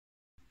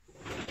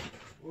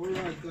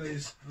Alright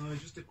guys,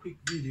 just a quick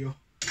video.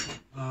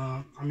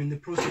 I'm in the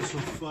process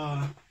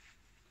of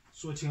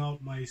sorting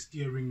out my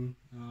steering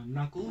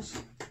knuckles,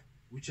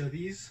 which are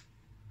these.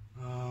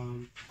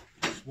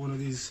 One of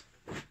these,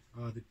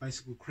 the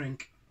bicycle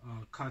crank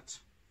cut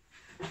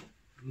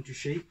into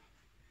shape,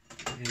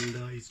 and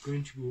it's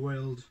going to be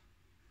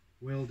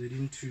welded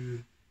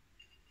into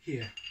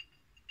here,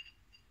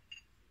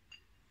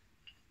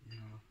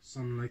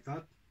 something like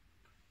that.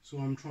 So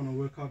I'm trying to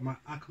work out my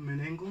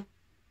ackerman angle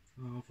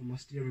for my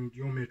steering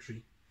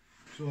geometry.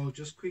 So I'll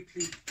just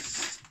quickly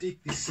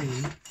stick this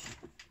in.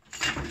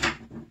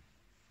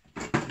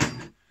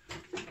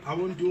 I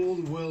won't do all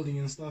the welding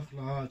and stuff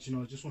like that,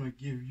 I just want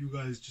to give you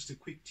guys just a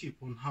quick tip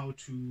on how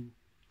to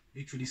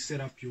actually set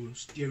up your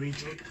steering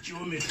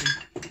geometry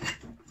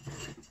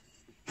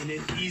in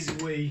an easy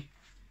way.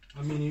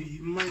 I mean,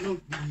 it might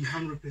not be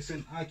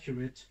 100%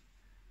 accurate,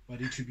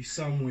 but it should be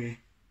somewhere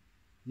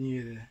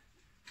near there.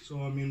 So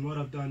I mean, what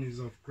I've done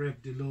is I've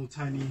grabbed a little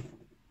tiny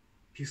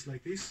piece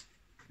like this,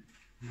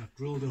 and I've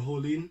drilled a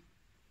hole in,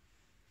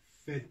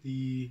 fed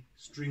the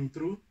string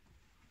through,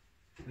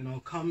 and I'll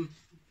come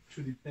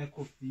to the back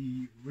of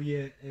the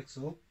rear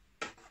axle,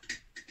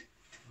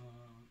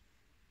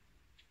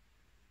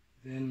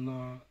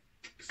 then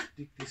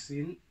stick this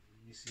in.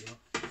 Let me see how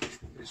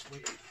this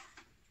way.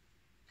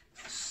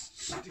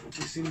 Stick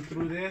this in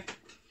through there.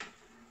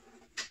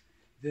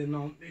 Then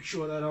I'll make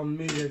sure that I'll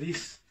measure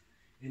this,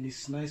 and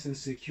it's nice and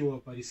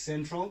secure, but it's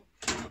central.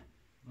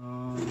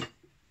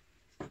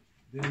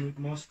 Then with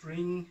my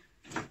string,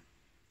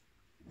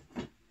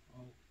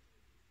 I'll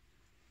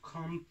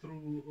come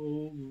through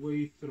all the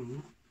way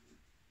through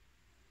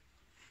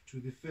to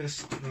the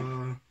first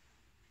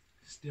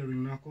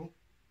steering knuckle.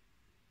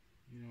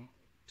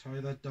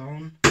 Tie that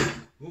down.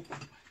 Oh,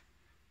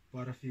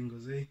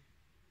 butterfingers, eh?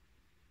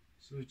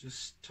 So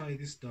just tie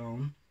this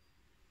down.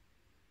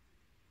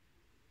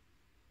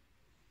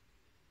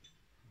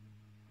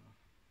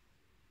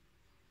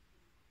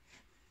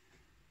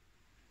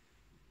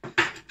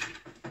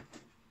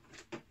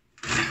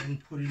 And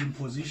put it in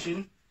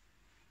position.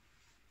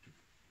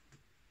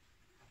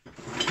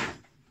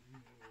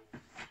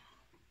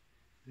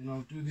 Then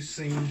I'll do the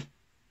same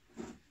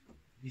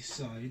this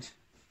side.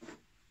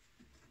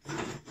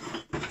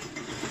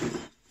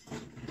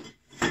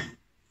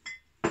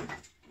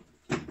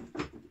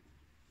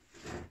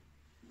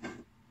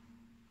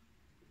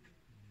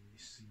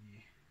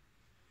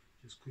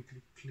 Just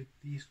quickly clip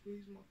these.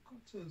 Where's my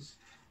cutters?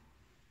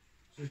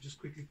 So just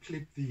quickly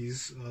clip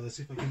these. Let's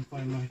see if I can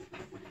find my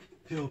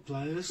pair of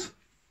pliers.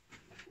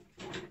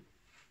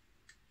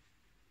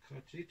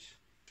 Cut it.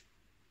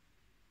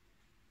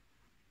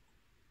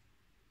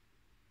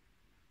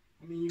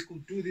 I mean, you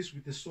could do this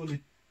with a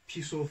solid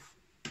piece of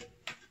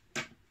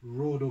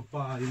rod or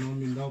bar,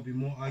 that'll be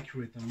more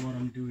accurate than what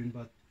I'm doing,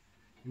 but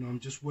I'm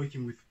just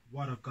working with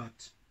what I've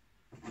got,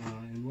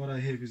 and what I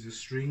have is a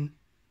string,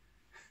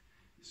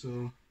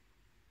 so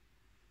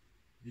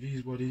it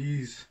is what it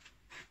is.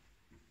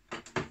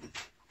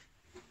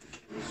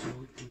 So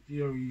in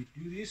theory, you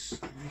do this,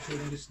 make sure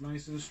that it's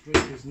nice and straight,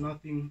 there's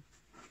nothing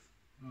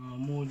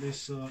more or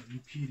less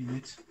impeding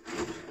it.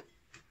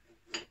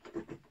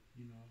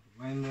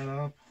 Line that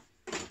up.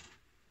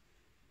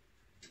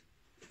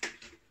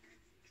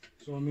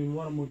 So I mean,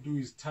 what I'm going to do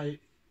is tie,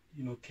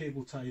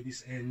 cable tie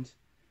this end,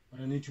 but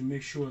I need to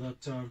make sure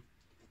that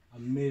I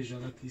measure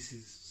that this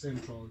is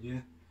central,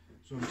 yeah?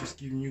 So I'm just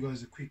giving you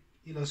guys a quick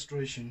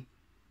illustration,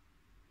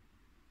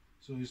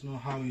 so it's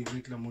not how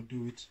exactly I'm going to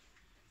do it.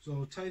 So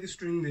I'll tie the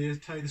string there,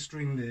 tie the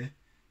string there,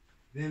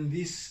 then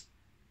this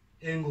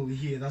angle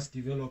here that's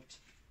developed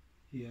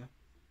here,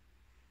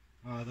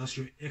 that's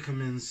your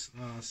ackerman's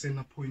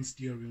center point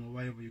steering, or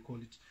whatever you call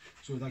it.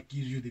 So that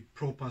gives you the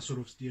proper sort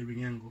of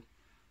steering angle.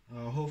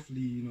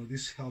 Hopefully,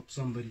 this helps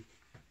somebody.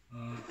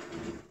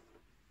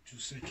 2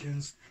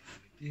 seconds,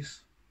 like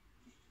this.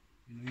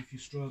 If you're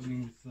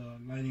struggling with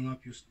lining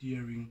up your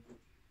steering,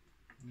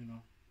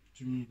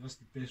 to me that's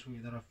the best way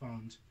that I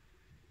found.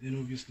 Then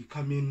obviously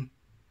come in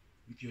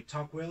with your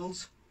tuck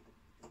wells.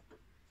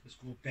 Let's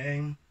go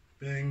bang,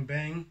 bang,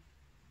 bang.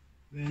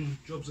 Then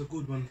job's a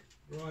good one.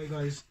 Alright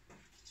guys,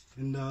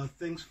 and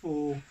thanks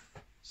for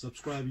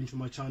subscribing to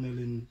my channel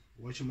and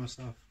watching my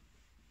stuff.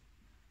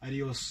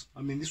 Adios.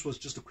 I mean, this was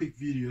just a quick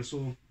video,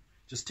 so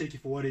just take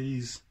it for what it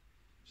is.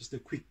 Just a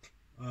quick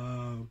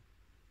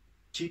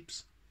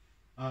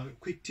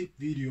quick tip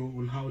video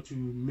on how to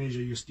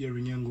measure your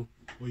steering angle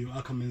or your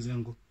ackerman's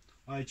angle.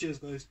 Alright, cheers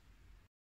guys.